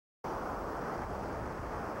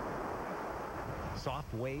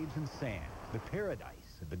Soft waves and sand, the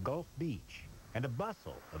paradise of the Gulf Beach, and the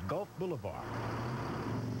bustle of Gulf Boulevard.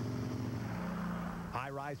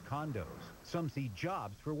 High-rise condos. Some see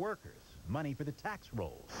jobs for workers, money for the tax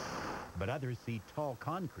rolls. But others see tall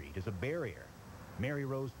concrete as a barrier. Mary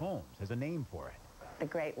Rose Holmes has a name for it. The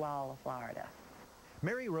Great Wall of Florida.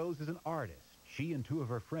 Mary Rose is an artist. She and two of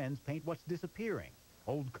her friends paint what's disappearing.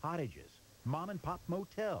 Old cottages, mom-and-pop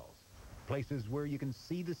motels, places where you can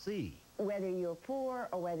see the sea. Whether you're poor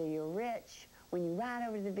or whether you're rich, when you ride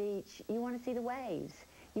over to the beach, you want to see the waves.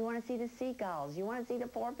 You want to see the seagulls. You want to see the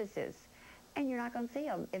porpoises. And you're not going to see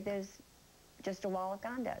them if there's just a wall of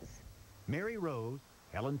condos. Mary Rose,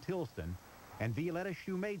 Helen Tilston, and Violetta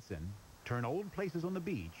Shoemason turn old places on the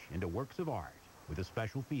beach into works of art with a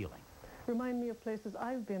special feeling. Remind me of places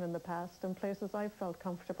I've been in the past and places I've felt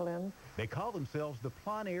comfortable in. They call themselves the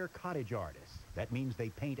Plein Aire Cottage artists. That means they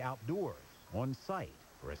paint outdoors, on site,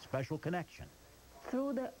 for a special connection.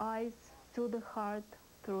 Through the eyes, through the heart,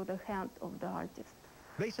 through the hand of the artist.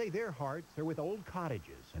 They say their hearts are with old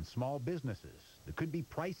cottages and small businesses that could be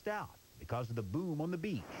priced out because of the boom on the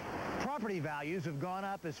beach. Property values have gone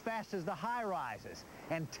up as fast as the high-rises,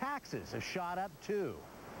 and taxes have shot up too.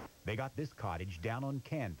 They got this cottage down on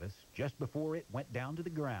canvas just before it went down to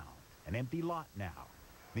the ground. An empty lot now.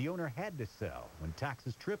 The owner had to sell when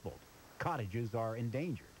taxes tripled. Cottages are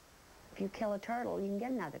endangered. If you kill a turtle, you can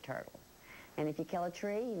get another turtle. And if you kill a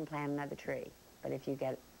tree, you can plant another tree. But if you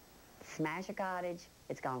smash a cottage,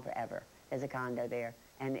 it's gone forever. There's a condo there,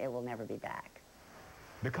 and it will never be back.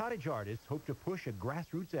 The cottage artists hope to push a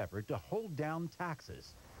grassroots effort to hold down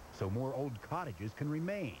taxes so more old cottages can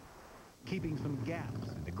remain, keeping some gaps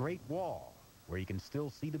in the Great Wall where you can still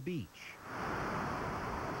see the beach.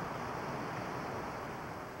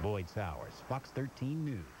 Boyd Sowers, Fox 13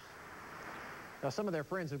 News. Now, some of their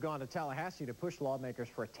friends have gone to Tallahassee to push lawmakers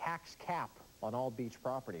for a tax cap on all beach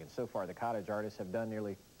property. And so far, the cottage artists have done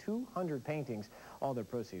nearly 200 paintings. All their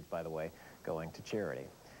proceeds, by the way, going to charity.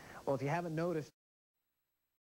 Well, if you haven't noticed,